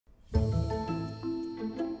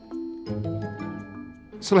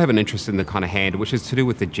Still have an interest in the kind of hand, which is to do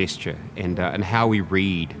with the gesture and how we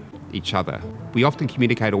read each other. We often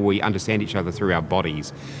communicate or we understand each other through our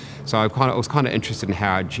bodies. So I was kind of interested in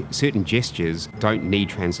how certain gestures don't need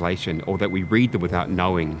translation, or that we read them without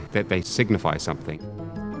knowing that they signify something.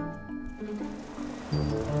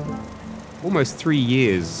 Almost 3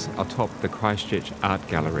 years atop the Christchurch Art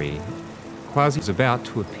Gallery, Quasi is about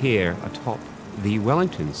to appear atop the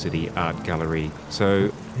Wellington City Art Gallery.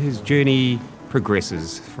 So his journey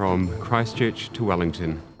progresses from Christchurch to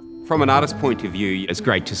Wellington. From an artist's point of view, it's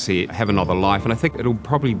great to see it have another life, and I think it'll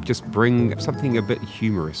probably just bring something a bit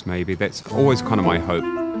humorous maybe. That's always kind of my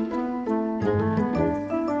hope.